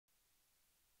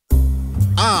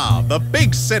Ah, the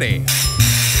big city.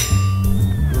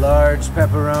 Large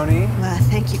pepperoni. Well,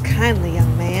 thank you kindly,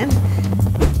 young man.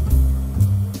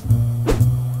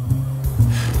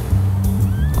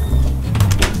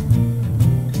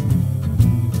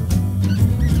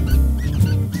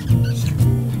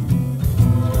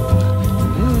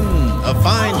 A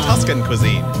fine Tuscan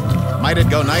cuisine. Might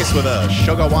it go nice with a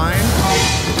sugar wine?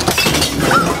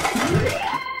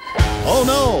 Oh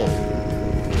no!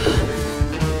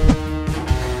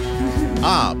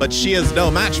 Ah, but she is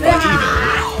no match for evil.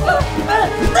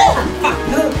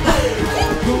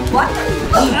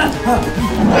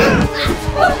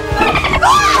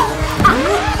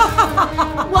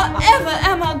 Whatever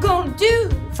am I gonna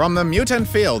do? From the mutant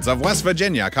fields of West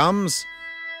Virginia comes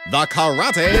the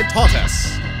Karate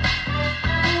Tortoise.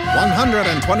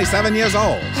 127 years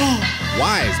old,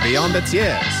 wise beyond its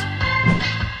years.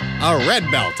 A red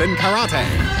belt in karate.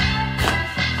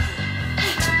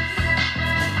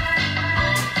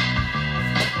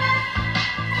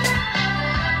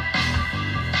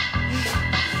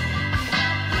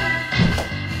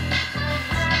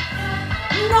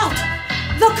 Not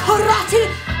the Karate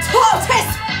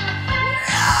Tortoise!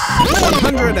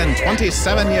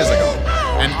 127 years ago,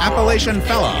 an Appalachian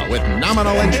fella with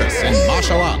nominal interests in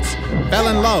martial arts fell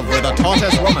in love with a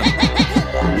tortoise woman.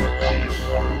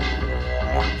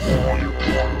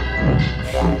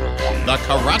 The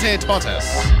Karate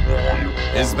Tortoise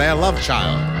is their love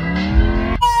child.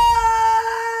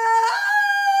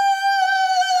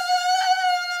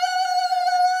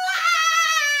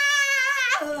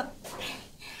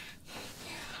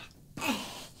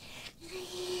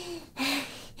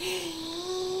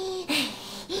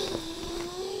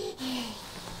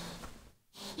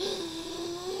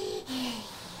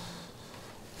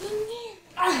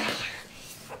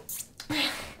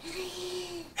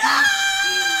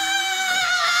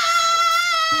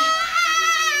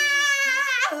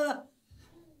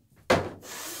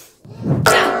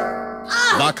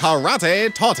 The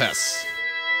Karate Tortoise.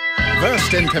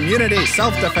 Versed in community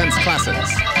self-defense classes.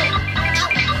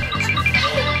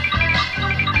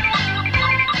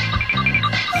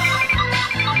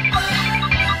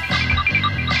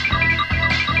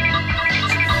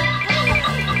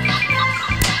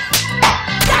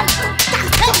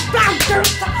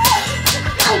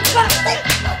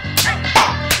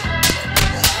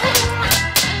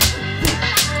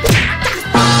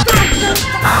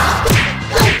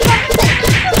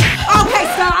 Okay,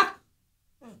 stop!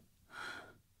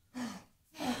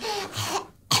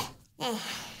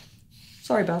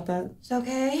 Sorry about that. It's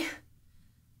okay.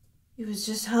 He was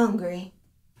just hungry.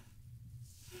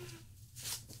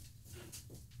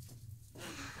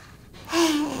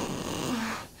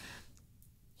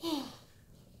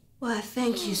 Why,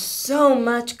 thank you so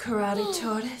much, Karate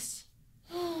Tortoise.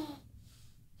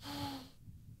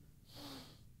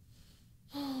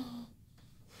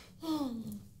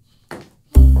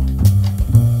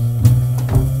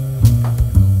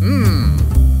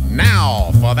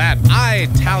 Now for that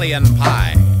Italian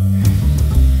pie.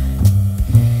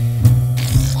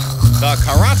 The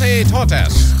Karate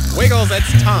Tortoise wiggles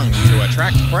its tongue to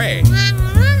attract prey.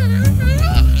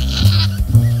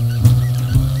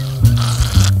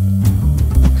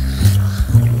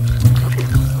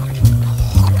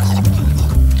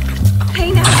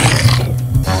 Hey now!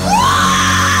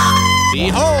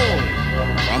 Behold,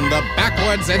 from the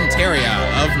backwoods interior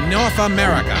of North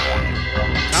America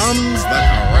comes the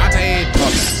Karate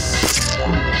Tortoise.